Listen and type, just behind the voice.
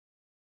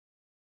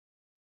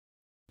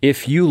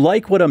If you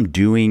like what I'm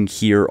doing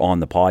here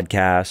on the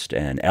podcast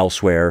and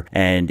elsewhere,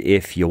 and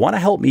if you want to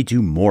help me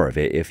do more of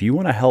it, if you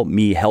want to help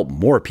me help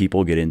more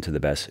people get into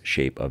the best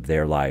shape of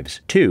their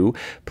lives too,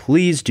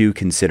 please do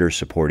consider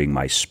supporting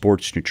my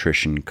sports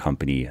nutrition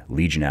company,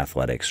 Legion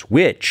Athletics,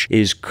 which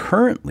is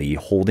currently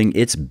holding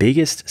its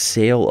biggest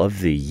sale of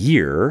the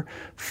year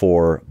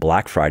for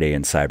Black Friday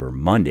and Cyber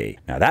Monday.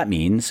 Now that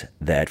means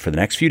that for the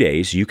next few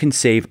days, you can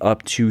save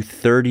up to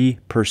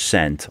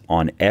 30%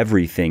 on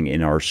everything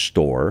in our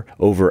store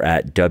over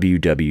at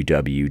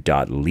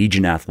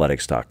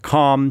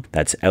www.legionathletics.com.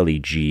 That's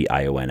Legion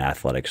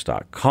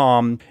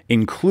athletics.com,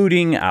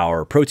 including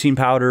our protein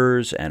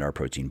powders and our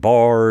protein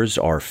bars,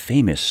 our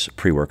famous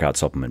pre-workout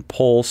supplement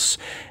Pulse,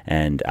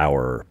 and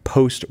our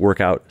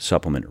post-workout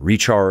supplement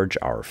Recharge,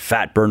 our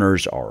fat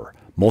burners, our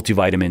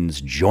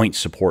multivitamins, joint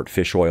support,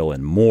 fish oil,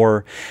 and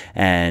more.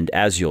 And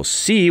as you'll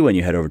see when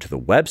you head over to the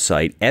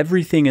website,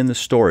 everything in the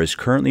store is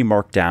currently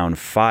marked down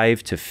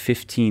 5 to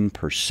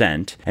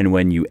 15%. And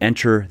when you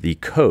enter the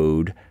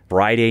code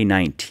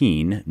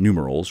Friday19,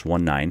 numerals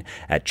 19,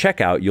 at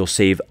checkout, you'll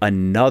save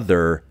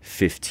another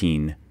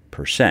 15%.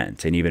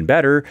 And even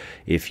better,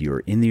 if you're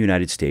in the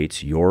United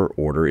States, your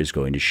order is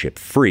going to ship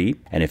free.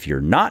 And if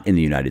you're not in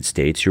the United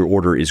States, your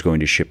order is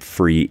going to ship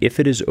free if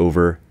it is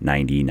over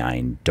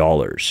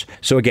 $99.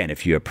 So again,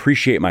 if you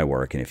appreciate my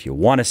work and if you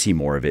want to see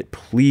more of it,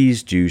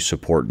 please do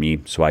support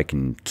me so I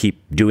can keep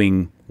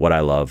doing what I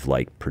love,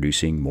 like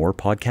producing more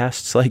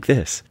podcasts like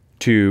this.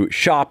 To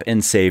shop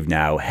and save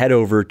now, head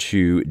over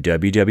to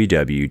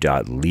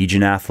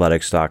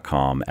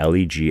www.legionathletics.com,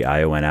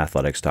 Legion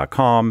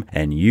athletics.com,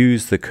 and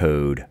use the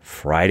code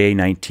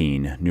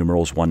Friday19,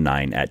 numerals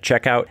 19 at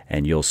checkout,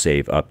 and you'll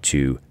save up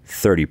to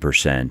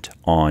 30%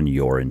 on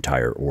your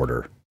entire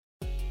order.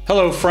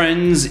 Hello,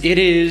 friends. It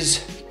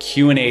is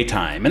Q&A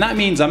time, and that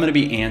means I'm going to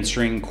be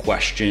answering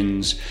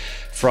questions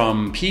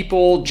from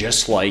people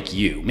just like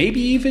you,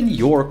 maybe even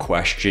your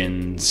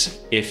questions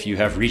if you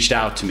have reached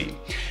out to me.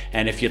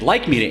 And if you'd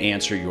like me to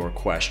answer your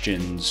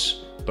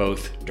questions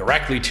both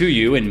directly to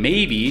you and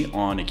maybe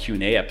on a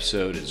Q&A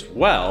episode as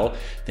well,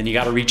 then you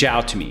got to reach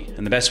out to me.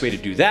 And the best way to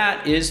do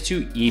that is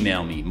to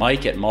email me.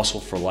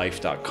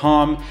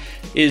 Mike@muscleforlife.com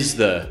is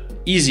the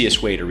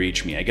easiest way to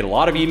reach me. I get a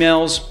lot of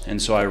emails,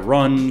 and so I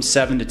run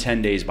 7 to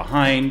 10 days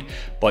behind,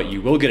 but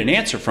you will get an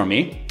answer from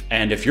me.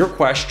 And if your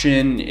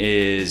question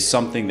is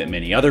something that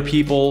many other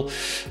people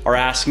are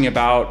asking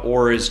about,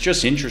 or is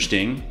just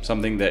interesting,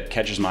 something that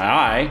catches my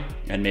eye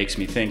and makes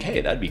me think,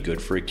 hey, that'd be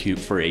good for a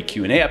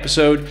Q&A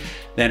episode,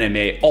 then I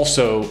may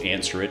also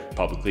answer it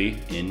publicly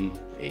in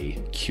a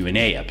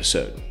Q&A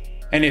episode.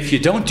 And if you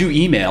don't do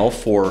email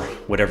for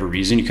whatever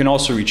reason, you can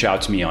also reach out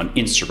to me on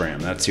Instagram.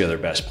 That's the other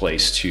best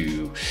place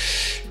to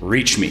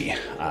reach me.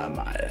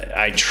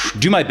 I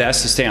do my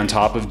best to stay on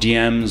top of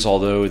DMs,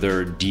 although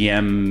their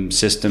DM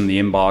system, the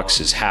inbox,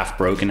 is half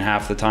broken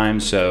half the time.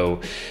 So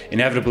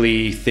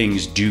inevitably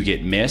things do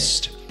get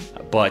missed.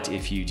 But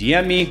if you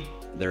DM me,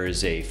 there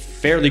is a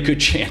fairly good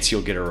chance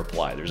you'll get a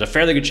reply. There's a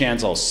fairly good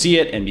chance I'll see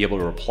it and be able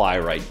to reply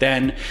right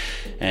then.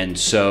 And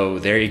so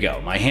there you go.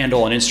 My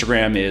handle on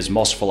Instagram is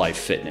Muscle for Life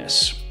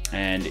Fitness.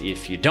 And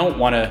if you don't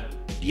want to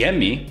DM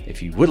me,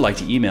 if you would like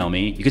to email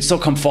me, you can still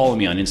come follow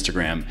me on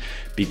Instagram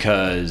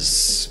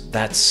because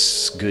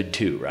that's good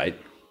too, right?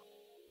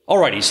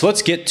 Alrighty, so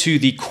let's get to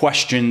the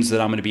questions that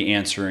I'm going to be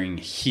answering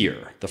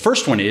here. The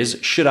first one is,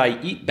 should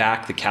I eat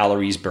back the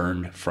calories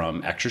burned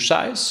from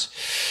exercise?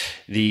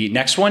 The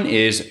next one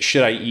is,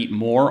 should I eat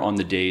more on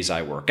the days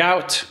I work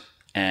out?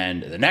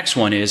 And the next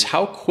one is,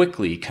 how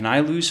quickly can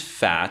I lose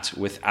fat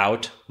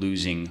without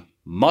losing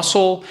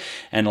muscle?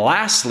 And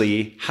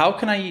lastly, how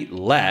can I eat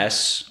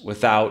less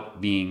without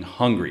being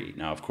hungry?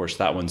 Now, of course,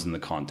 that one's in the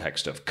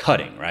context of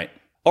cutting, right?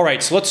 All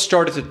right, so let's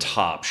start at the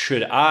top.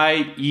 Should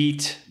I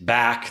eat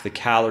back the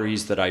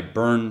calories that I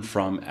burn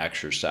from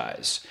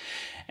exercise?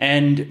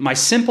 And my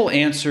simple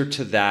answer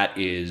to that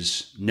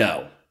is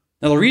no.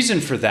 Now, the reason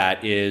for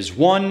that is,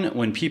 one,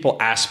 when people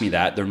ask me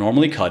that, they're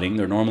normally cutting,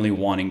 they're normally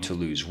wanting to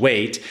lose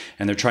weight,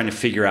 and they're trying to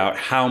figure out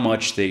how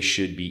much they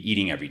should be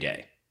eating every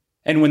day.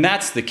 And when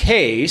that's the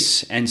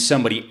case, and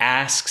somebody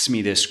asks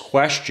me this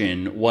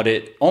question, what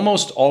it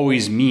almost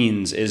always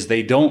means is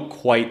they don't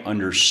quite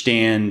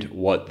understand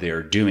what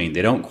they're doing.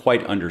 They don't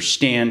quite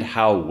understand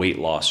how weight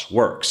loss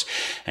works.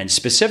 And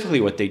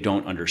specifically what they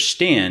don't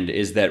understand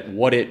is that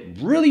what it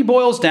really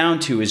boils down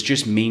to is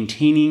just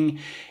maintaining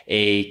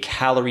a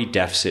calorie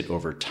deficit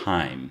over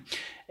time.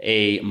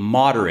 A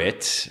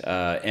moderate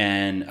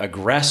and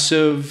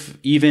aggressive,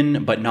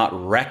 even, but not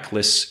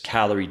reckless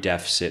calorie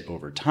deficit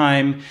over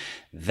time.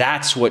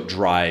 That's what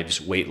drives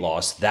weight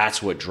loss.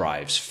 That's what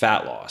drives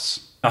fat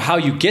loss. Now, how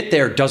you get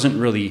there doesn't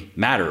really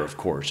matter, of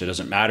course. It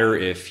doesn't matter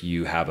if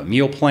you have a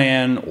meal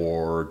plan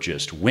or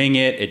just wing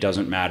it. It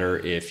doesn't matter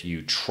if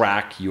you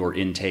track your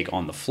intake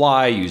on the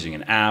fly using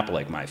an app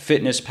like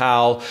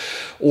MyFitnessPal,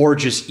 or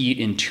just eat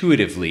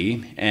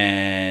intuitively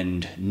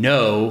and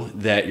know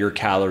that your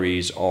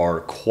calories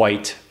are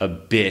quite a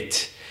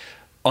bit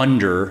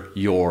under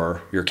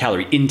your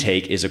calorie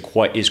intake is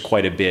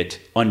quite a bit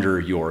under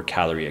your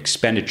calorie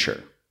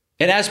expenditure.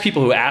 And as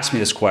people who ask me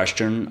this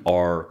question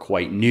are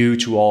quite new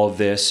to all of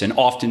this and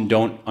often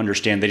don't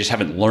understand, they just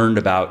haven't learned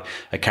about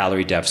a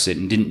calorie deficit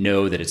and didn't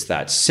know that it's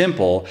that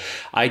simple,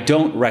 I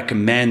don't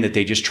recommend that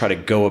they just try to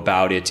go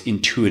about it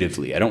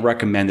intuitively. I don't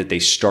recommend that they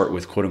start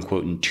with quote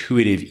unquote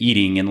intuitive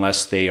eating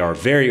unless they are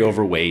very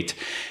overweight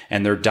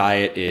and their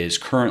diet is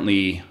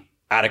currently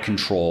out of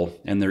control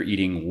and they're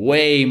eating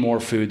way more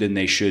food than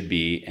they should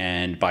be.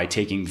 And by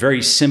taking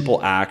very simple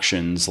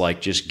actions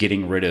like just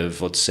getting rid of,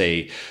 let's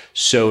say,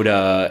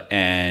 soda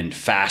and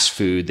fast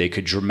food, they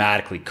could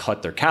dramatically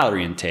cut their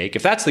calorie intake.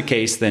 If that's the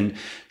case, then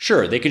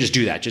sure, they could just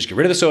do that. Just get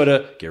rid of the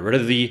soda, get rid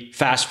of the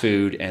fast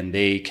food, and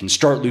they can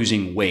start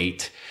losing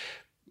weight.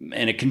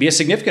 And it can be a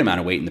significant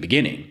amount of weight in the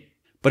beginning.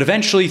 But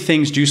eventually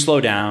things do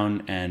slow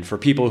down. And for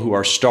people who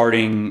are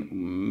starting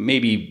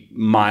maybe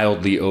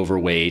mildly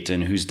overweight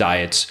and whose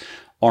diets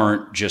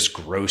aren't just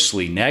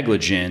grossly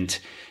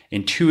negligent,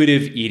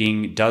 intuitive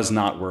eating does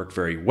not work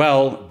very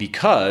well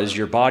because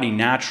your body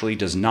naturally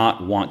does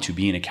not want to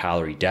be in a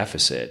calorie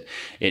deficit.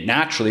 It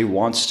naturally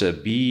wants to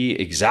be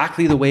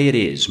exactly the way it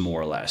is, more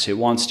or less. It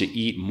wants to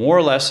eat more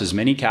or less as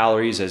many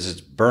calories as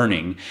it's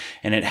burning,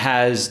 and it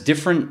has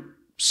different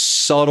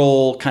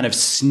subtle, kind of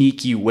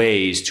sneaky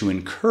ways to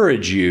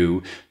encourage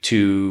you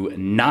to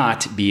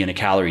not be in a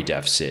calorie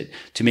deficit,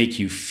 to make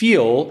you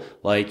feel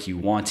like you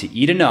want to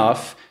eat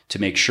enough to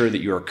make sure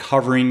that you're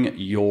covering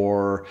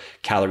your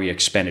calorie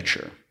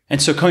expenditure.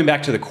 And so coming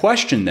back to the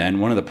question then,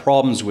 one of the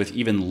problems with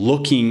even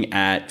looking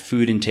at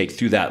food intake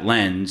through that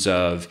lens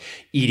of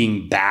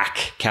eating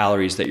back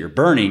calories that you're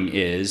burning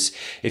is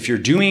if you're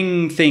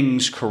doing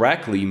things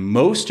correctly,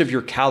 most of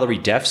your calorie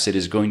deficit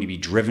is going to be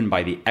driven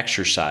by the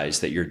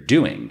exercise that you're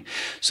doing.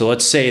 So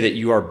let's say that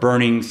you are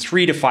burning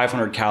 300 to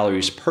 500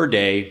 calories per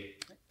day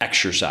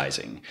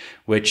exercising,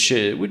 which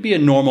would be a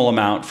normal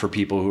amount for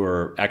people who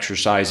are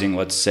exercising,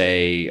 let's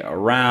say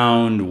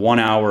around 1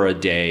 hour a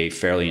day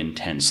fairly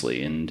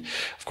intensely. And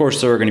of course,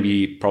 there are going to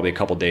be probably a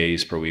couple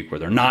days per week where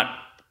they're not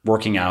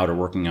working out or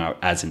working out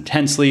as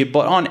intensely,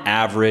 but on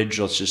average,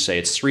 let's just say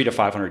it's 300 to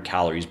 500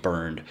 calories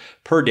burned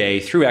per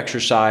day through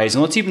exercise.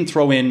 And let's even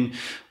throw in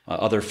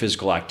other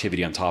physical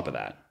activity on top of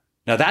that.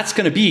 Now that's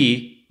going to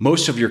be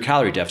most of your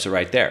calorie deficit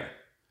right there.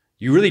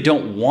 You really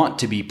don't want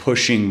to be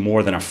pushing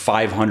more than a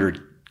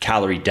 500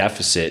 calorie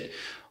deficit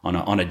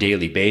on a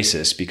daily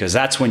basis, because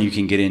that's when you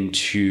can get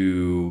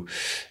into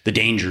the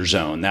danger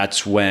zone.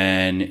 That's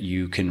when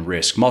you can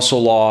risk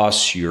muscle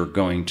loss. You're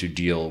going to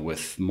deal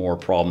with more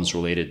problems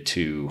related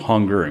to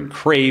hunger and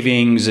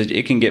cravings.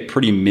 It can get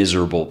pretty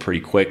miserable pretty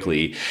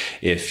quickly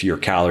if your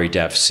calorie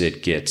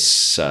deficit gets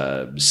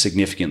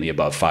significantly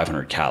above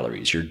 500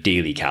 calories, your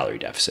daily calorie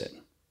deficit.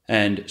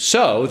 And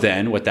so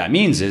then what that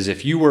means is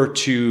if you were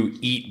to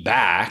eat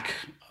back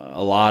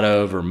a lot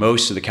of or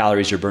most of the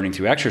calories you're burning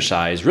through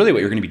exercise, really what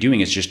you're going to be doing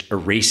is just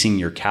erasing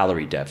your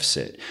calorie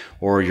deficit,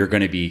 or you're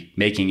going to be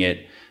making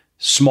it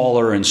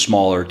smaller and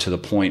smaller to the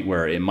point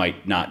where it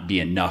might not be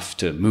enough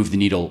to move the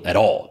needle at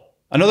all.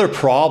 Another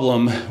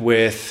problem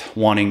with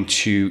wanting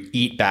to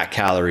eat back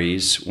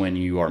calories when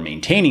you are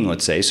maintaining,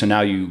 let's say, so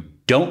now you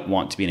don't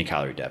want to be in a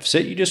calorie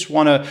deficit, you just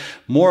want to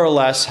more or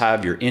less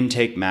have your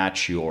intake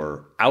match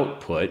your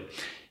output,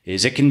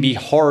 is it can be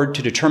hard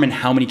to determine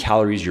how many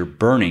calories you're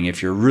burning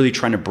if you're really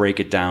trying to break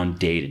it down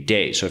day to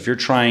day. So if you're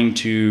trying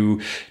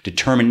to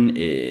determine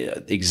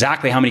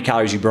exactly how many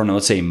calories you burn on,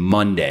 let's say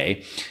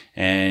Monday,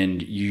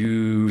 and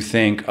you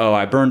think, oh,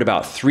 I burned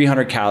about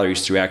 300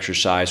 calories through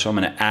exercise, so I'm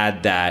going to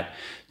add that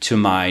to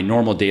my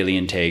normal daily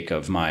intake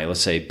of my,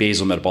 let's say,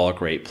 basal metabolic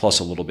rate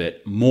plus a little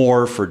bit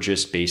more for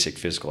just basic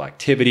physical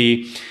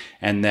activity.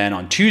 And then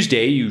on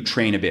Tuesday, you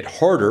train a bit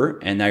harder,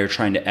 and now you're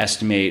trying to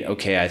estimate,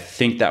 okay, I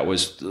think that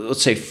was,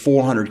 let's say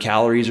 400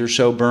 calories or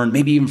so burned,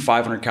 maybe even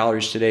 500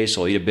 calories today,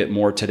 so I'll eat a bit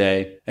more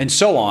today, and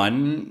so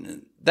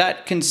on.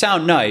 That can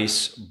sound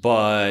nice,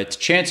 but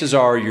chances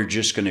are you're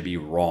just going to be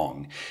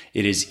wrong.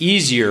 It is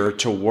easier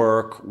to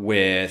work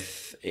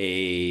with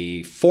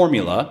a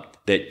formula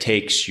that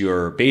takes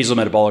your basal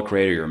metabolic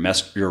rate or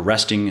your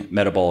resting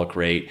metabolic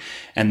rate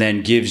and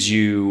then gives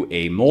you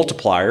a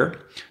multiplier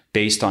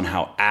based on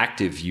how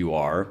active you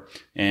are.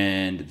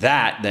 And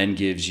that then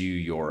gives you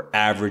your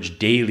average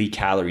daily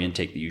calorie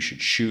intake that you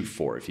should shoot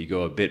for. If you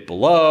go a bit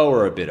below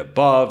or a bit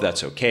above,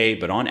 that's okay.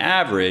 But on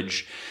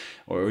average,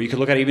 or you could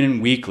look at it even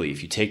in weekly,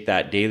 if you take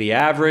that daily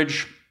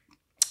average,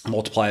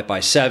 multiply it by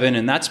 7,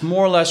 and that's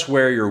more or less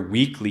where your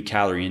weekly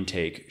calorie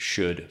intake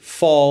should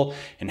fall.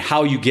 And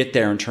how you get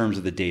there in terms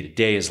of the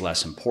day-to-day is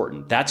less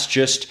important. That's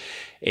just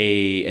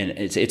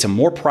it's a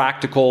more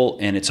practical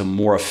and it's a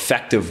more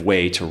effective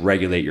way to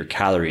regulate your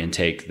calorie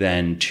intake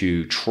than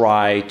to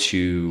try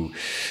to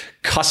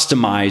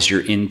customize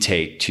your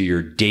intake to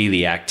your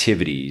daily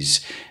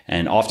activities.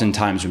 And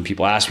oftentimes when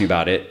people ask me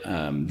about it,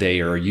 they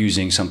are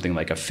using something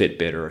like a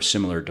Fitbit or a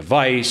similar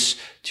device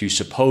to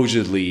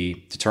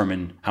supposedly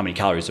determine how many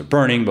calories they're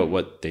burning. But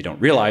what they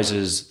don't realize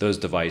is those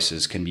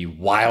devices can be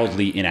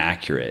wildly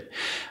inaccurate.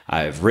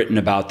 I've written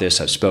about this.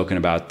 I've spoken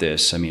about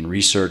this. I mean,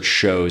 research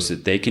shows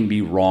that they can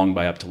be wrong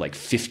by up to like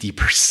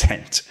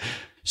 50%.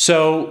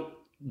 So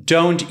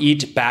don't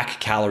eat back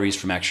calories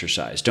from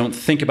exercise. Don't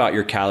think about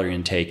your calorie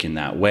intake in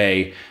that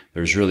way.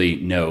 There's really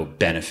no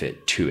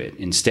benefit to it.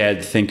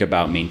 Instead, think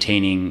about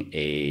maintaining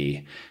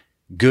a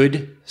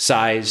good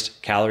sized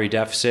calorie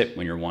deficit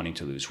when you're wanting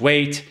to lose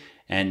weight,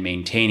 and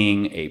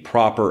maintaining a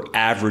proper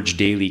average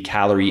daily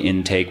calorie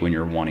intake when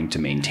you're wanting to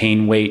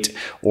maintain weight,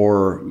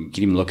 or you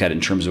can even look at it in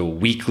terms of a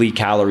weekly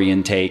calorie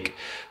intake.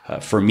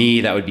 For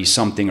me, that would be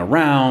something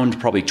around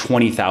probably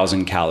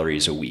 20,000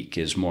 calories a week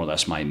is more or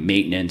less my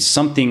maintenance,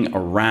 something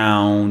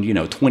around,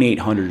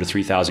 2,800 to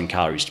 3,000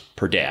 calories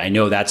per day. I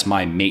know that's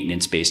my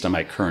maintenance based on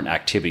my current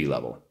activity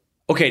level.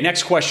 Okay,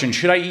 next question.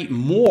 Should I eat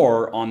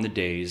more on the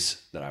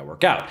days that I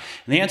work out?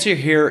 And the answer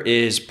here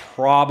is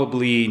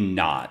probably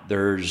not.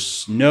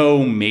 There's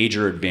no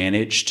major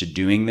advantage to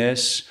doing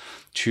this,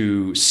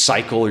 to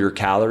cycle your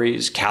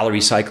calories.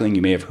 Calorie cycling,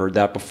 you may have heard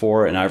that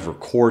before. And I've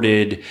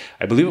recorded,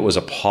 I believe it was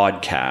a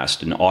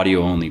podcast, an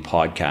audio-only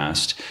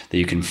podcast that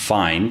you can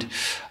find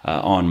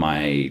in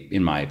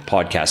my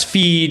podcast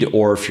feed,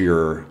 or if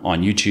you're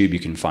on YouTube, you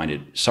can find it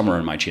somewhere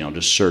in my channel.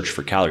 Just search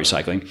for calorie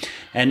cycling.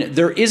 And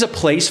there is a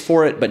place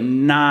for it, but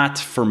not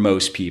for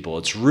most people.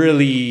 It's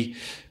really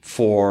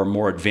for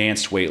more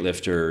advanced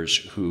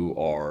weightlifters who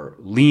are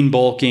lean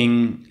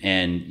bulking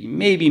and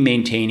maybe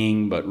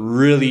maintaining, but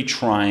really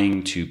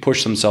trying to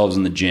push themselves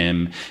in the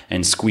gym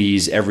and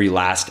squeeze every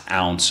last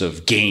ounce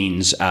of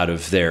gains out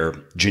of their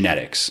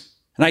genetics.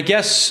 And I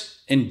guess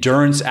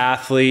endurance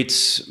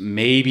athletes,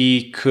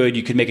 maybe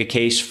you could make a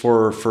case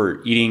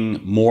for eating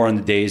more on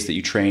the days that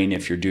you train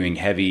if you're doing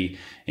heavy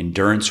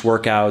endurance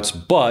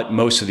workouts, but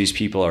most of these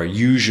people are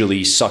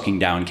usually sucking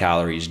down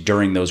calories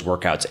during those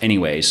workouts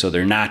anyway, so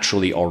they're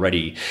naturally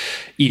already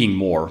eating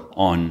more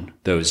on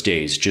those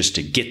days just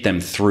to get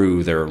them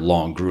through their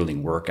long,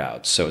 grueling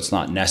workouts. So it's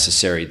not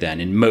necessary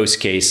then, in most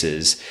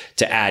cases,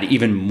 to add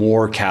even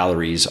more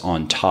calories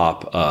on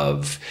top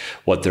of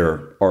what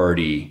they're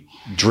already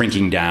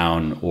drinking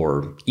down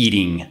or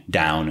eating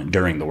down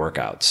during the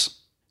workouts.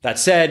 That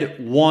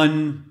said,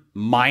 one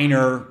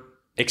minor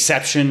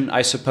exception,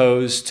 I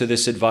suppose, to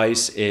this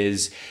advice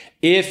is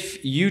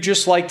if you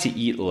just like to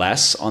eat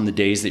less on the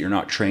days that you're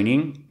not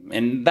training,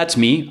 and that's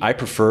me, I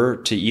prefer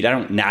to eat. I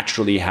don't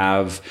naturally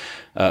have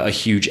a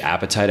huge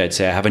appetite. I'd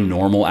say I have a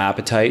normal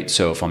appetite.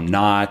 So if I'm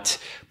not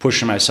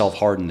pushing myself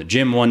hard in the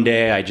gym one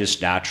day, I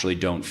just naturally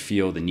don't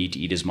feel the need to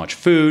eat as much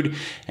food.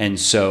 And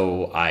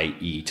so I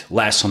eat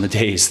less on the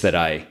days that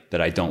I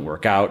don't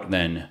work out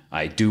than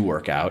I do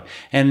work out.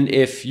 And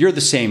if you're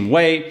the same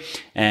way,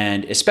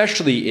 and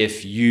especially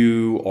if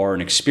you are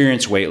an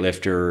experienced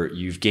weightlifter,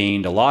 you've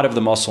gained a lot of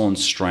the muscle and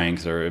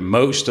strength, or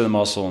most of the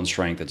muscle and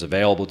strength that's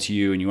available to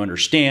you, and you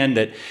understand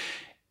that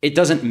it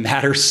doesn't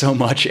matter so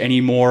much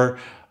anymore,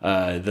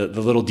 the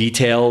little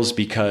details,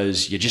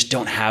 because you just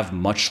don't have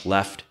much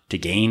left to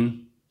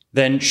gain,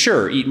 then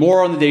sure, eat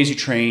more on the days you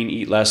train,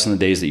 eat less on the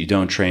days that you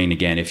don't train,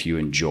 again, if you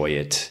enjoy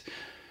it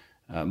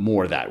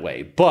more that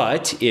way.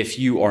 But if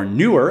you are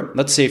newer,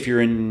 let's say if you're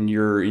in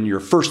your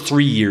first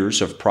 3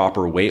 years of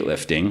proper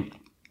weightlifting,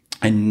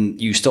 and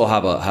you still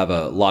have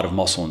a lot of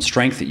muscle and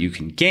strength that you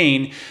can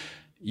gain,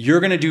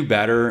 you're going to do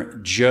better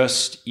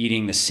just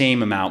eating the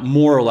same amount,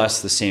 more or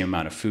less the same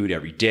amount of food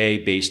every day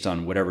based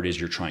on whatever it is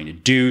you're trying to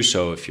do.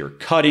 So if you're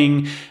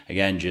cutting,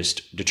 again,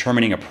 just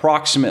determining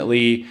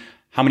approximately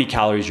how many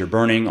calories you're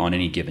burning on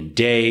any given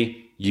day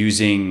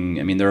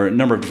using, there are a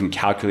number of different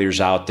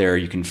calculators out there.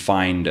 You can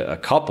find a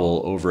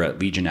couple over at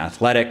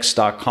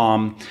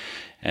legionathletics.com.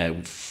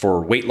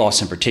 For weight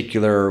loss in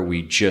particular,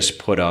 we just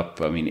put up,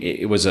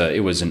 it was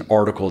an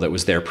article that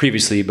was there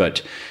previously,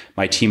 but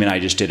my team and I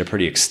just did a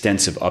pretty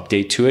extensive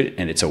update to it,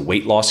 and it's a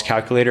weight loss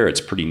calculator.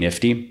 It's pretty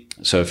nifty.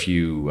 So if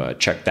you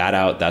check that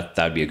out, that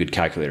would be a good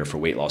calculator for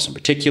weight loss in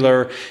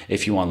particular.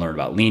 If you want to learn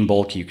about lean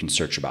bulk, you can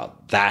search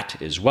about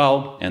that as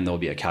well, and there'll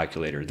be a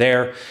calculator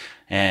there.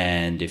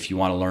 And if you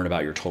want to learn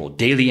about your total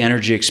daily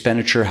energy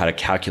expenditure, how to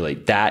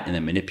calculate that and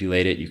then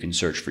manipulate it, you can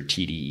search for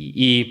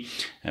TDEE.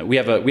 We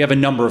have a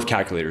number of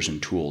calculators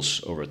and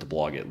tools over at the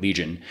blog at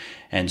Legion.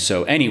 And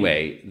so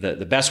anyway,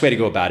 the best way to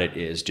go about it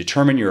is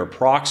determine your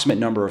approximate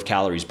number of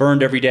calories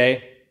burned every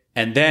day.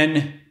 And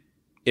then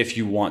if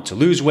you want to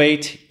lose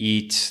weight,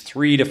 eat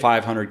 300 to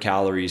 500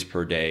 calories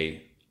per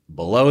day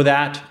below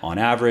that on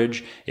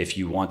average. If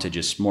you want to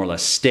just more or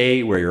less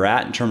stay where you're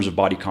at in terms of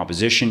body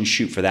composition,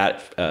 shoot for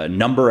that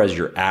number as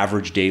your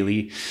average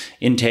daily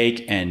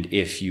intake. And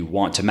if you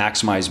want to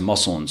maximize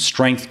muscle and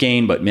strength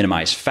gain but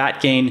minimize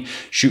fat gain,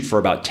 shoot for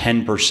about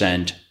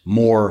 10%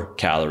 more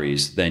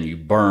calories than you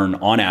burn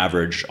on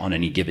average on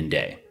any given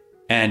day.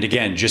 And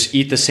again, just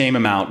eat the same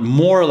amount,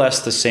 more or less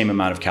the same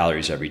amount of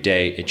calories every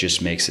day. It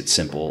just makes it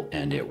simple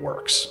and it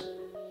works.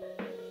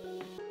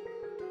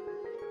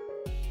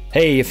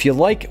 Hey, if you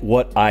like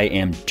what I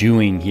am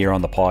doing here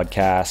on the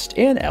podcast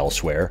and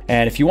elsewhere,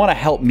 and if you want to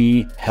help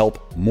me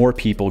help more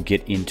people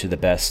get into the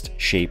best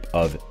shape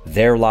of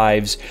their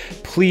lives,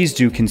 please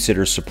do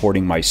consider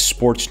supporting my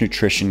sports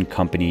nutrition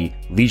company,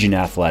 Legion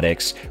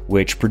Athletics,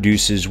 which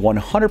produces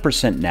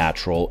 100%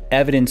 natural,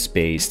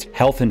 evidence-based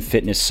health and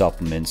fitness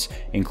supplements,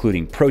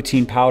 including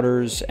protein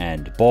powders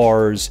and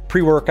bars,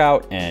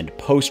 pre-workout and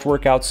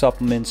post-workout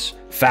supplements,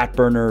 fat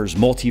burners,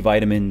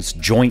 multivitamins,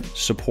 joint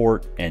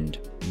support, and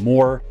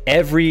more.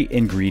 Every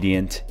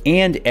ingredient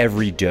and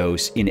every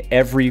dose in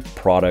every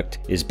product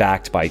is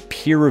backed by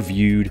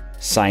peer-reviewed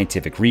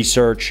scientific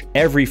research.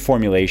 Every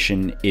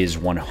formulation is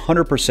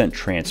 100%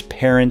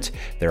 transparent.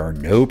 There are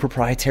no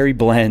proprietary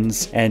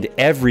blends, and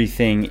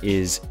everything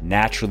is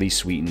naturally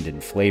sweetened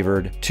and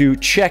flavored. To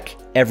check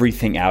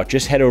everything out,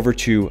 just head over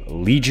to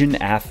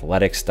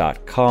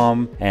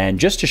legionathletics.com. And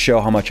just to show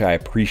how much I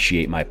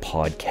appreciate my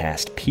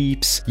podcast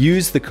peeps,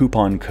 use the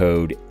coupon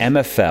code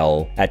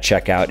MFL at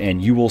checkout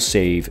and you will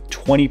save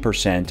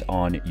 20%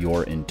 on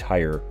your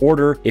entire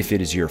order if it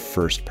is your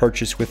first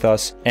purchase with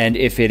us. And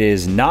if it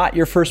is not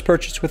your first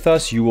purchase with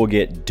us, you will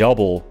get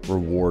double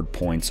reward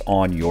points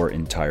on your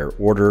entire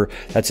order.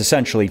 That's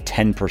essentially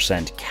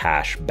 10%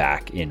 cash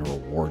back in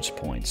rewards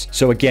points.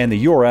 So again,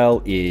 the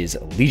URL is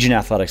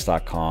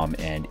legionathletics.com.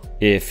 And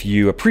if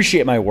you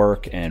appreciate my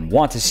work and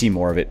want to see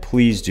more of it,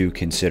 please do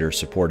consider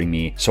supporting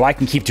me so I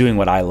can keep doing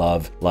what I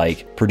love,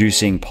 like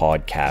producing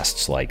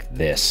podcasts like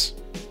this.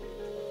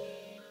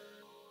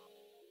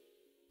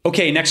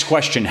 Okay, next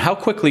question. How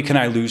quickly can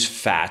I lose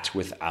fat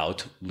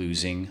without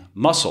losing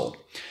muscle?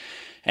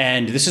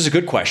 And this is a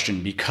good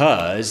question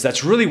because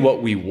that's really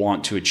what we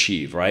want to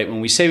achieve, right?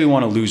 When we say we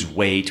want to lose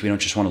weight, we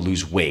don't just want to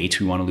lose weight,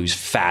 we want to lose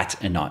fat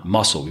and not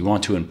muscle. We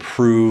want to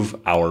improve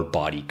our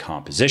body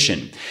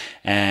composition.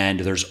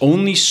 And there's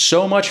only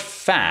so much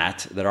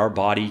fat that our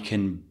body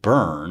can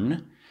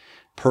burn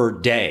per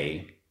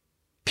day,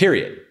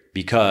 period.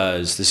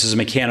 Because this is a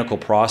mechanical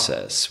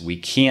process. We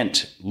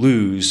can't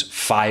lose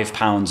 5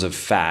 pounds of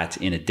fat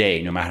in a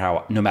day, no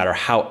matter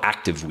how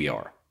active we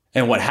are.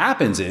 And what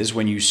happens is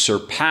when you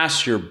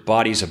surpass your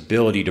body's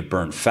ability to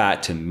burn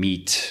fat to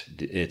meet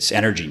its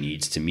energy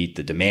needs, to meet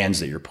the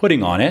demands that you're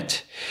putting on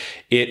it,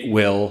 it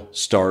will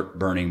start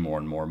burning more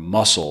and more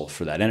muscle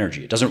for that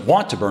energy. It doesn't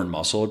want to burn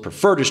muscle. It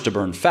prefers just to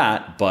burn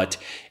fat. But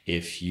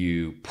if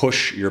you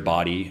push your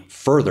body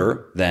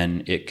further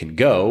than it can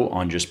go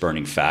on just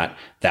burning fat,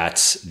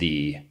 that's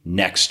the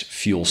next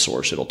fuel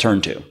source it'll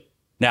turn to.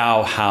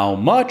 Now, how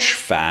much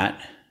fat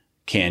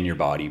can your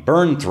body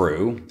burn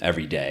through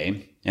every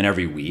day and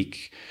every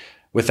week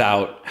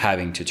without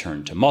having to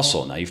turn to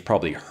muscle? Now, you've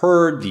probably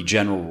heard the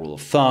general rule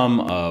of thumb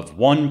of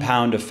 1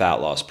 pound of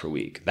fat loss per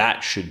week.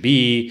 That should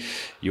be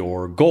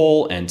your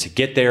goal. And to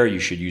get there, you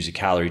should use a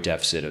calorie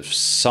deficit of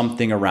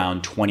something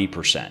around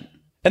 20%.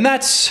 And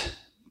that's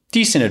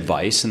decent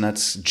advice. And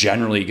that's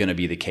generally going to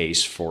be the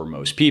case for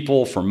most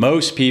people. For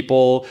most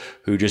people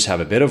who just have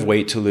a bit of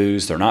weight to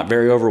lose, they're not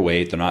very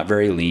overweight, they're not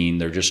very lean,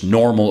 they're just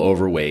normal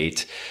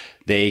overweight.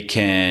 They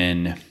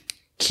can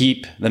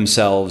keep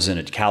themselves in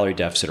a calorie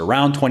deficit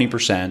around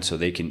 20%, so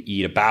they can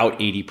eat about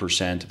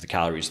 80% of the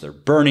calories they're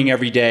burning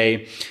every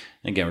day.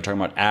 And again, we're talking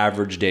about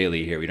average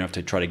daily here. We don't have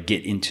to try to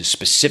get into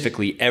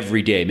specifically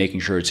every day,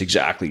 making sure it's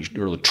exactly,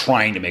 or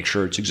trying to make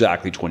sure it's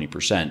exactly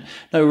 20%.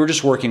 No, we're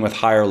just working with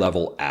higher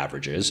level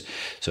averages.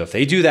 So if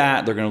they do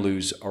that, they're going to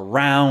lose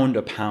around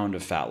a pound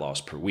of fat loss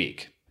per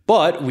week.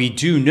 But we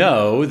do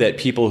know that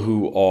people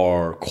who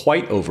are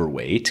quite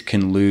overweight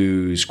can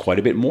lose quite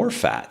a bit more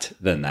fat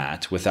than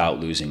that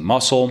without losing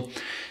muscle.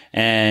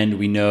 And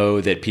we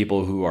know that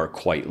people who are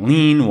quite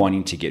lean,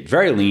 wanting to get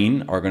very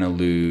lean, are going to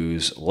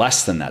lose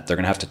less than that. They're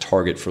going to have to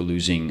target for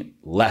losing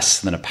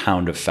less than a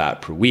pound of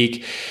fat per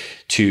week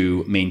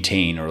to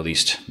maintain, or at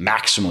least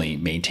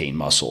maximally maintain,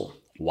 muscle.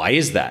 Why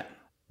is that?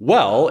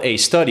 Well, a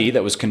study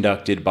that was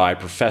conducted by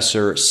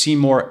Professor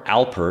Seymour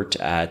Alpert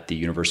at the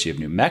University of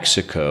New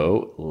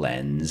Mexico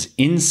lends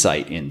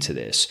insight into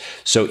this.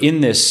 So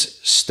in this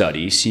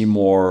study,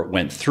 Seymour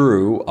went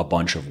through a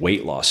bunch of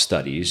weight loss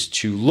studies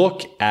to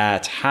look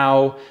at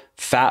how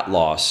fat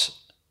loss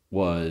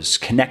was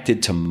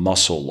connected to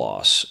muscle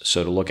loss.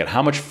 So to look at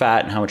how much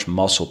fat and how much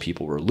muscle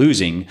people were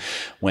losing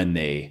when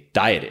they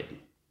dieted.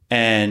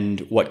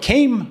 And what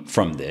came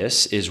from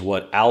this is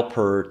what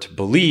Alpert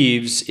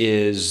believes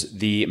is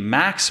the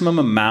maximum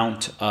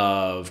amount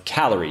of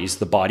calories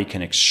the body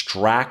can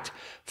extract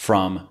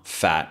from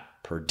fat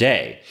per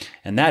day.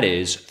 And that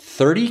is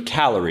 30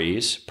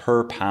 calories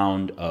per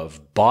pound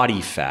of body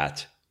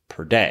fat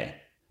per day.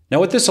 Now,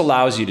 what this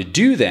allows you to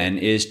do then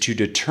is to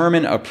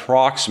determine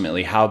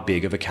approximately how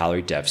big of a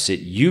calorie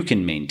deficit you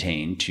can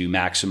maintain to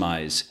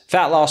maximize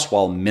fat loss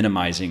while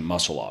minimizing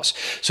muscle loss.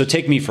 So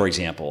take me, for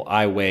example.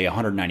 I weigh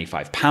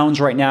 195 pounds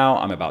right now.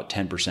 I'm about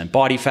 10%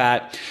 body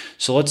fat.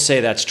 So let's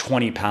say that's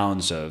 20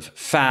 pounds of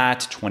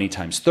fat, 20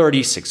 times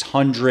 30,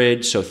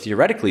 600. So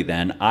theoretically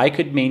then, I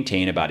could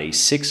maintain about a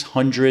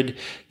 600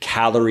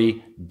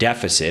 calorie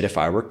deficit if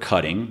I were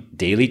cutting,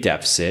 daily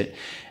deficit,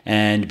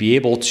 and be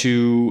able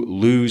to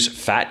lose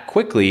fat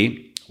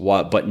quickly,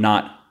 but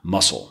not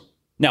muscle.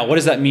 Now, what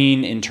does that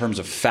mean in terms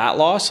of fat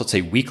loss? Let's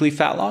say weekly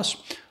fat loss.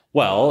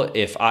 Well,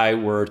 if I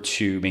were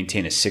to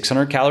maintain a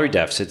 600 calorie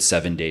deficit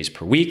 7 days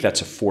per week, that's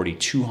a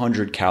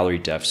 4,200 calorie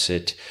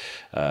deficit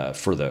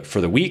for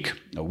the week,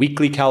 a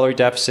weekly calorie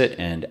deficit.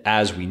 And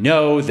as we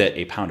know that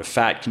a pound of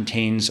fat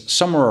contains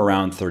somewhere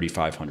around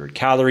 3,500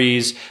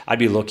 calories, I'd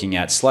be looking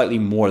at slightly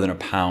more than a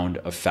pound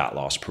of fat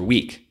loss per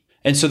week.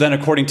 And so then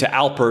according to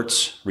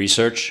Alpert's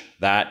research,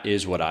 that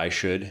is what I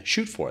should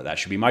shoot for. That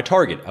should be my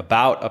target,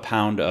 about a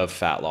pound of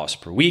fat loss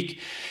per week.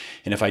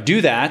 And if I do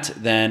that,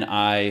 then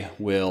I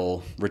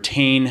will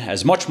retain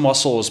as much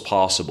muscle as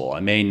possible. I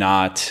may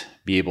not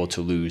be able to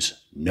lose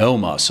no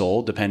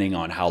muscle, depending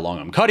on how long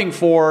I'm cutting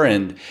for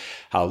and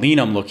how lean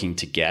I'm looking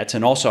to get,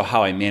 and also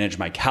how I manage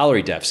my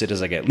calorie deficit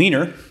as I get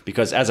leaner,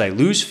 because as I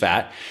lose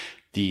fat,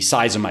 the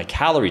size of my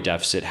calorie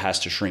deficit has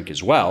to shrink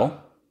as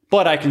well.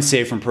 But I can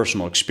say from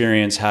personal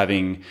experience,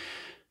 having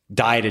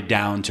dieted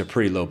down to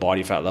pretty low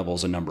body fat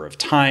levels a number of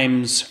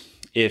times,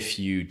 if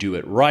you do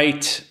it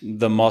right,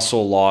 the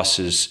muscle loss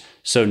is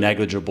so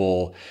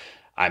negligible.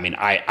 I mean,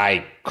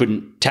 I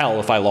couldn't tell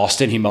if I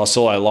lost any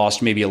muscle. I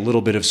lost maybe a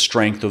little bit of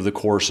strength over the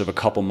course of a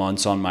couple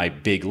months on my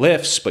big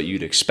lifts, but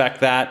you'd expect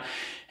that.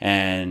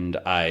 And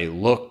I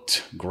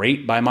looked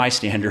great by my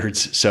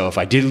standards. So if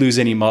I did lose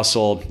any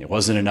muscle, it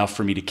wasn't enough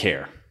for me to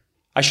care.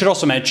 I should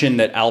also mention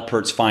that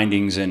Alpert's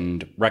findings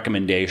and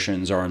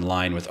recommendations are in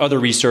line with other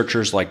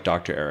researchers like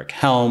Dr. Eric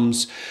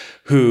Helms,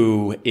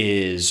 who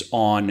is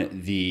on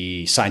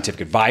the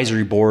scientific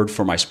advisory board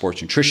for my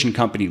sports nutrition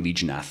company,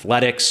 Legion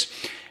Athletics.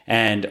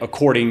 And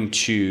according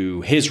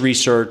to his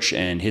research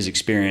and his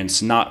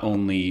experience, not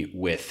only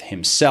with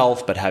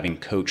himself, but having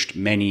coached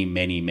many,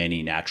 many,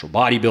 many natural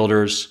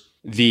bodybuilders,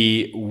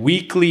 the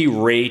weekly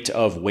rate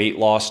of weight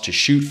loss to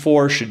shoot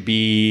for should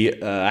be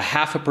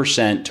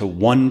 0.5% to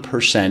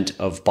 1%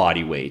 of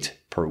body weight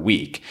per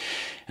week,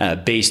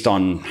 based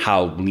on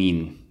how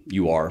lean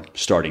you are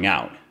starting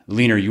out. The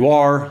leaner you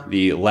are,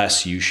 the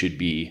less you should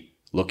be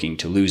looking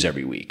to lose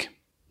every week.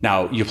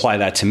 Now, you apply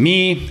that to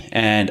me,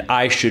 and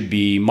I should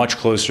be much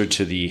closer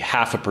to the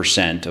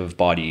 0.5% of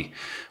body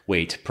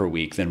weight per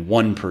week than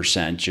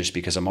 1%, just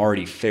because I'm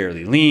already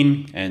fairly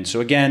lean. And so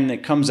again,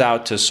 it comes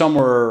out to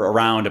somewhere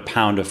around a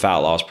pound of fat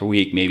loss per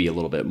week, maybe a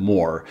little bit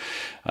more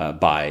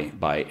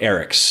by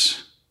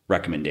Eric's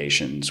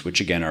recommendations,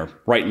 which again are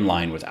right in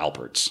line with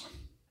Alpert's.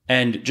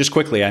 And just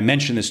quickly, I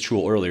mentioned this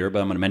tool earlier, but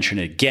I'm going to mention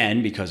it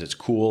again because it's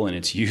cool and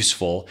it's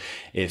useful.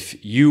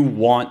 If you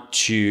want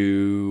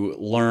to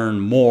learn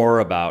more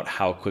about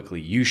how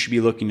quickly you should be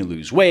looking to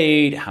lose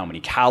weight, how many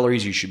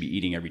calories you should be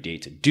eating every day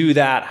to do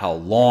that, how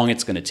long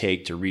it's going to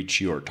take to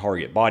reach your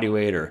target body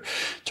weight or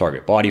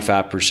target body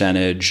fat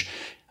percentage,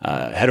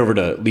 head over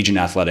to Legion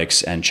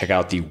Athletics and check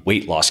out the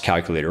weight loss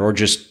calculator, or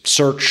just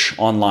search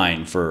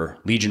online for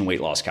Legion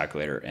weight loss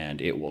calculator and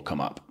it will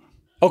come up.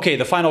 Okay,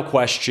 the final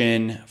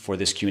question for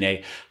this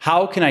Q&A,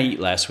 how can I eat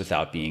less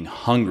without being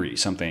hungry?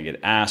 Something I get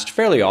asked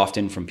fairly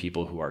often from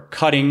people who are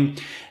cutting.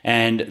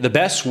 And the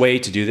best way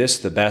to do this,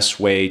 the best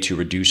way to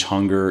reduce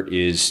hunger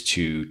is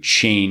to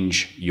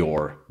change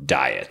your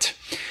diet.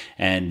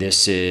 And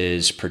this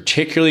is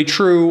particularly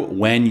true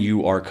when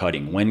you are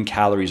cutting, when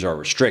calories are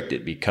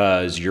restricted,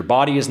 because your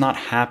body is not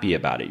happy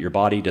about it. Your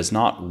body does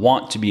not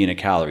want to be in a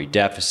calorie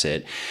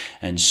deficit.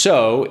 And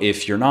so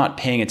if you're not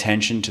paying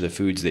attention to the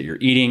foods that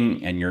you're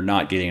eating and you're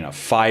not getting enough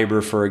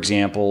fiber, for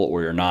example,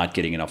 or you're not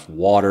getting enough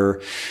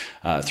water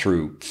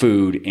through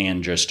food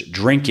and just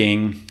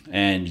drinking,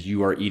 and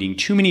you are eating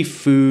too many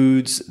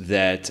foods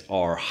that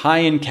are high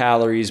in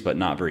calories but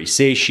not very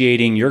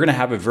satiating, you're going to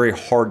have a very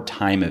hard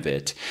time of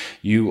it.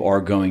 You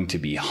are going to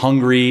be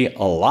hungry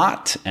a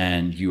lot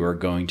and you are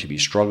going to be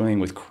struggling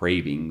with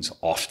cravings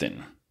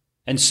often.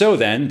 And so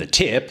then the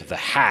tip, the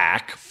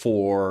hack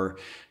for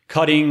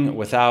cutting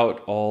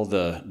without all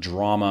the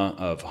drama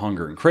of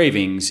hunger and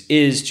cravings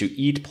is to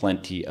eat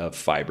plenty of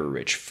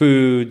fiber-rich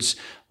foods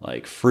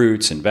like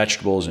fruits and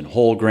vegetables and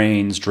whole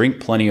grains,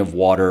 drink plenty of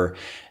water,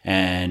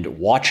 and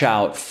watch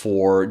out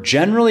for,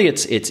 generally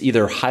it's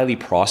either highly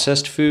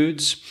processed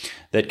foods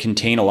that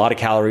contain a lot of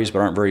calories but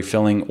aren't very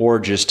filling, or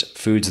just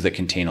foods that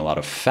contain a lot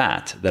of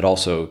fat that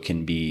also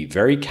can be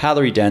very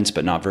calorie dense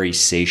but not very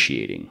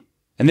satiating.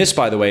 And this,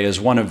 by the way,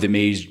 is one of the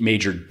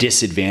major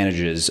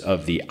disadvantages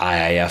of the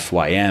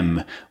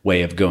IIFYM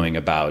way of going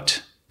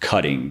about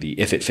cutting, the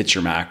if it fits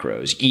your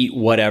macros. Eat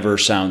whatever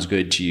sounds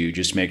good to you.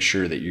 Just make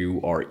sure that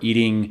you are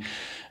eating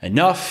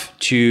enough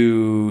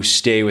to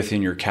stay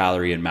within your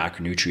calorie and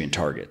macronutrient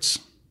targets.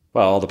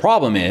 Well, the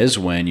problem is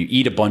when you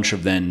eat a bunch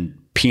of then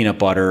peanut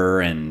butter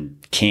and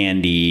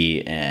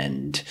candy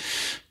and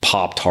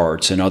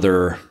Pop-Tarts and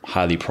other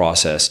highly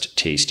processed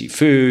tasty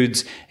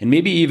foods, and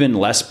maybe even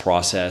less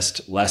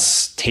processed,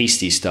 less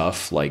tasty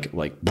stuff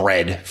like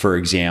bread, for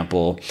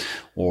example,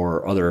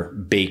 or other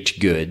baked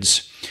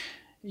goods.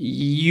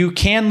 You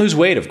can lose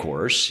weight, of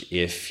course.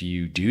 If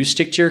you do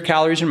stick to your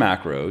calories and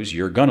macros,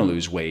 you're going to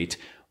lose weight.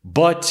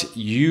 but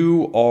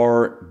you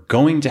are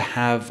going to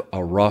have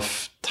a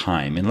rough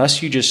time.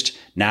 Unless you just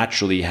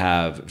naturally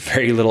have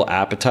very little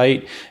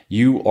appetite,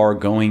 you are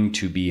going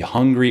to be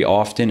hungry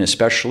often,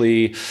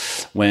 especially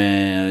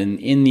when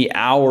in the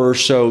hour or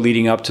so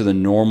leading up to the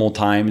normal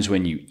times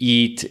when you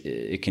eat.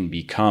 It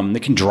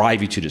can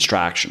drive you to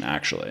distraction,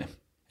 actually.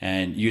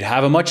 And you'd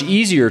have a much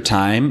easier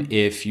time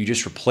if you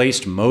just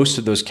replaced most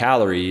of those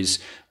calories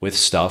with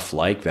stuff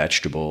like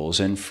vegetables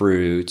and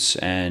fruits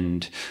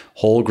and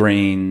whole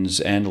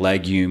grains and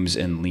legumes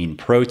and lean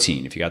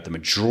protein. If you got the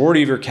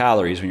majority of your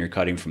calories when you're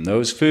cutting from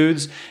those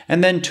foods,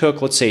 and then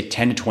took, let's say,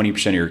 10 to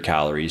 20% of your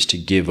calories to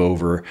give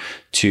over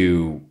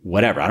to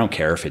whatever, I don't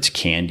care if it's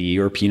candy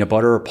or peanut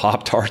butter or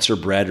Pop-Tarts or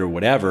bread or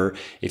whatever.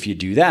 If you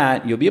do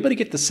that, you'll be able to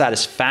get the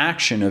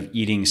satisfaction of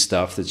eating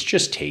stuff that's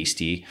just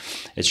tasty.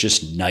 It's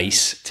just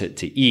nice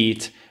to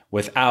eat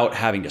without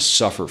having to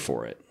suffer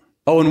for it.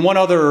 Oh, and one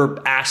other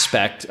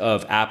aspect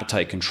of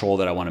appetite control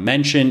that I want to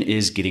mention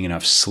is getting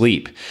enough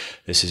sleep.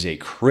 This is a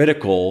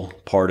critical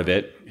part of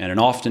it and an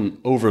often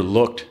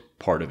overlooked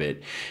part of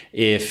it.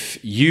 If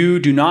you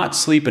do not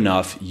sleep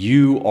enough,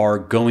 you are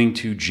going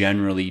to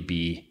generally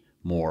be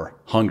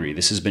more hungry.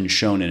 This has been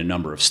shown in a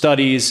number of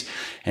studies,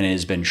 and it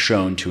has been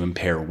shown to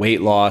impair weight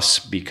loss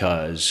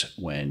because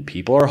when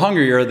people are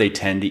hungrier, they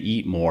tend to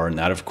eat more. And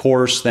that, of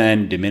course,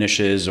 then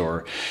diminishes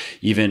or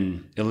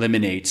even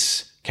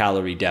eliminates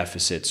calorie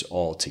deficits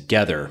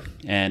altogether.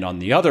 And on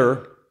the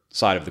other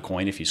side of the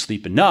coin, if you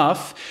sleep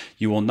enough,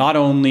 you will not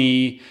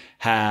only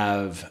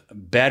have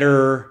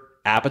better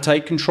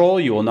appetite control,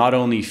 you will not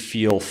only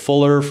feel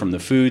fuller from the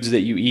foods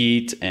that you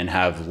eat and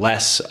have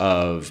less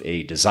of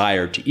a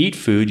desire to eat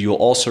food, you'll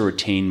also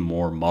retain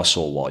more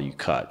muscle while you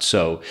cut.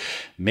 So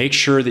make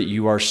sure that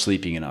you are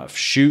sleeping enough.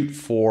 Shoot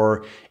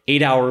for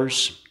 8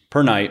 hours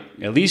per night,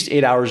 at least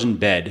 8 hours in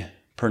bed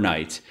per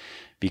night,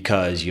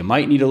 because you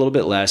might need a little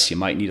bit less, you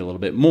might need a little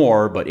bit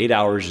more, but 8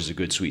 hours is a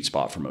good sweet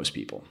spot for most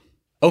people.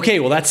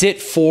 Okay, well, that's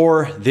it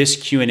for this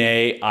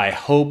Q&A. I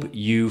hope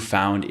you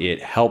found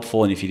it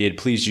helpful. And if you did,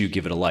 please do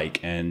give it a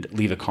like and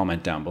leave a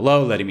comment down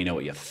below letting me know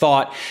what you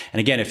thought. And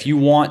again, if you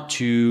want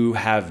to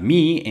have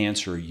me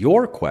answer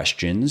your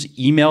questions,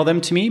 email them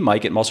to me,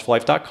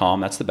 mike@muscleforlife.com.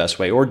 That's the best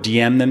way. Or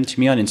DM them to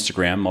me on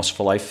Instagram,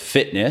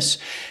 muscleforlifefitness.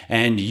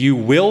 And you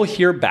will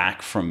hear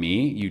back from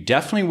me. You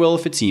definitely will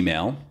if it's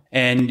email.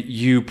 And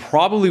you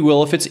probably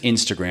will if it's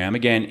Instagram.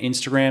 Again,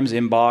 Instagram's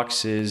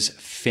inbox is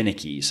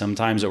finicky.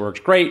 Sometimes it works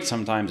great,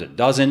 sometimes it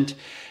doesn't.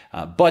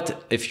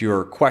 But if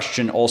your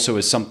question also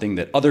is something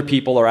that other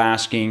people are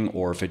asking,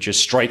 or if it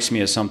just strikes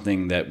me as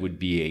something that would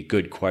be a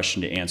good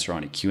question to answer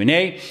on a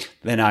Q&A,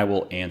 then I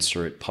will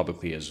answer it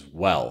publicly as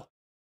well.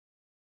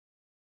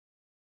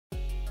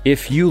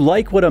 If you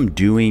like what I'm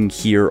doing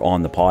here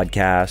on the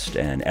podcast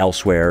and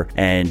elsewhere,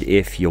 and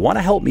if you want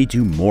to help me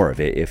do more of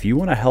it, if you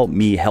want to help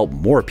me help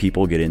more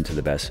people get into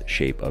the best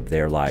shape of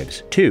their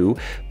lives too,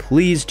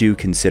 please do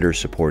consider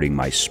supporting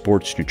my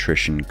sports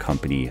nutrition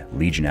company,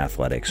 Legion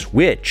Athletics,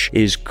 which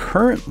is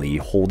currently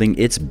holding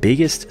its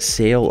biggest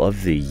sale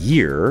of the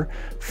year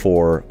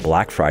for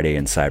Black Friday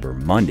and Cyber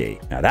Monday.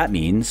 Now that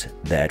means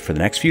that for the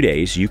next few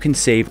days, you can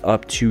save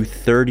up to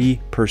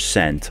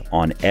 30%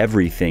 on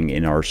everything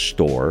in our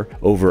store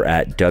over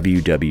at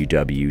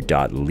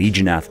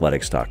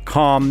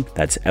www.legionathletics.com.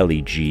 That's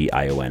Legion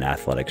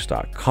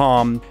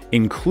athletics.com,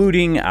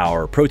 including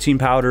our protein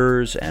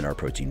powders and our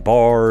protein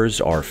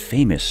bars, our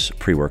famous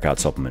pre-workout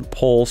supplement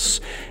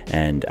Pulse,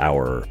 and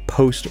our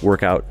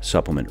post-workout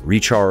supplement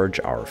Recharge,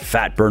 our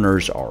fat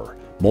burners, our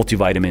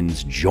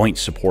multivitamins, joint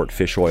support,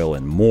 fish oil,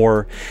 and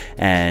more.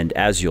 And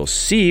as you'll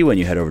see when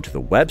you head over to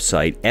the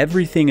website,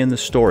 everything in the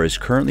store is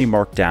currently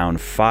marked down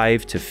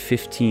 5 to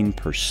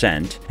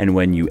 15%. And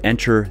when you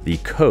enter the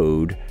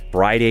code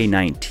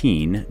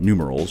Friday19,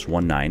 numerals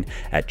 19,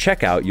 at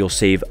checkout, you'll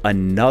save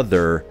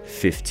another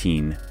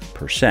 15%.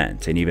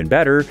 And even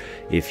better,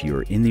 if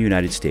you're in the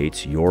United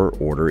States, your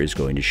order is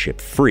going to ship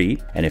free.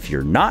 And if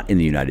you're not in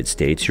the United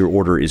States, your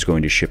order is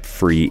going to ship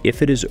free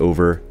if it is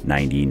over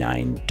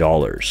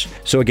 $99.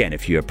 So again,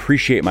 if you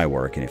appreciate my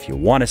work and if you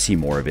want to see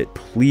more of it,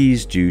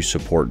 please do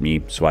support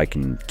me so I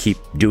can keep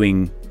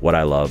doing what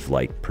I love,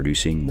 like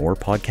producing more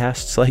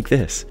podcasts like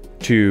this.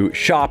 To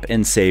shop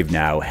and save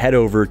now, head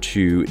over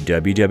to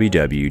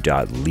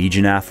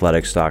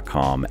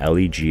www.legionathletics.com,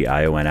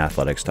 Legion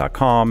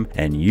athletics.com,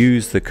 and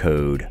use the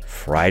code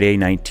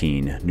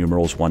Friday19,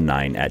 numerals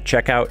 19 at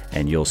checkout,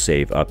 and you'll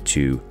save up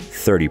to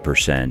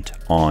 30%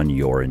 on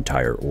your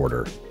entire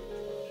order.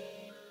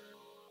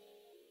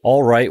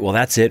 All right, well,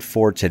 that's it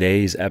for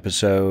today's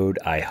episode.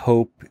 I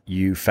hope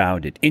you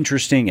found it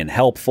interesting and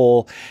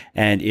helpful.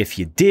 And if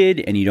you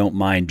did, and you don't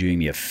mind doing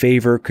me a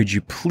favor, could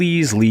you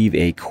please leave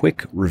a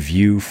quick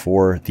review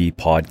for the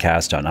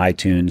podcast on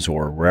iTunes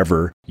or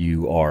wherever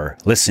you are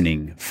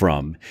listening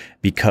from?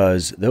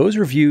 Because those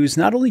reviews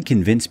not only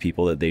convince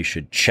people that they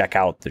should check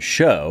out the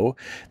show,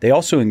 they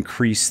also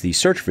increase the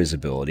search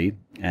visibility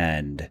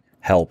and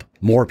help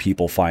more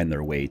people find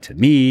their way to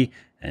me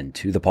and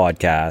to the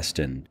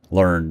podcast and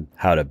learn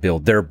how to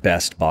build their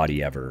best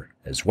body ever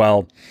as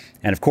well.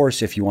 And of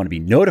course, if you want to be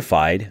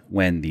notified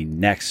when the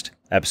next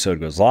episode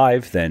goes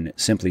live, then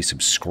simply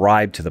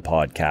subscribe to the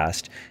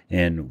podcast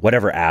in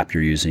whatever app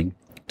you're using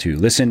to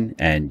listen,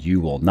 and you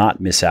will not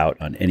miss out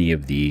on any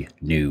of the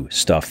new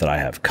stuff that I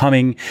have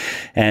coming.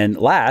 And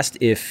last,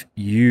 if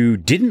you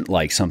didn't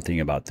like something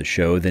about the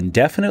show, then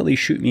definitely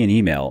shoot me an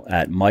email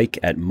at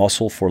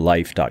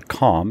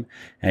mike@muscleforlife.com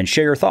and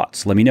share your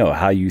thoughts. Let me know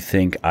how you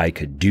think I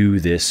could do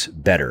this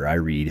better. I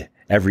read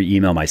every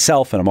email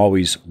myself, and I'm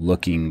always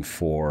looking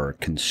for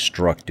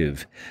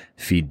constructive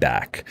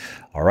feedback.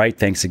 All right,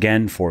 thanks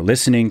again for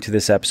listening to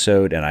this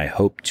episode, and I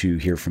hope to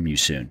hear from you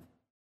soon.